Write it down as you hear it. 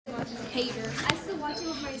Hater.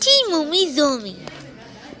 Team Nooooooooo.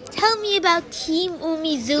 Tell me about Team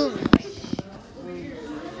Nooooooooo.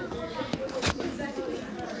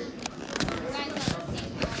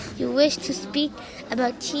 You wish to speak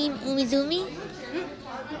about Team Nooooooooo?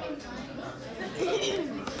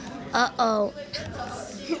 Uh-oh.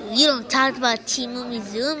 You don't talk about Team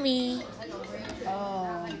Nooooooooo.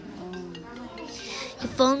 Your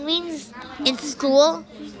phone rings in school?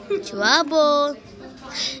 Trouble.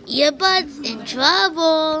 Earbuds in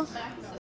trouble.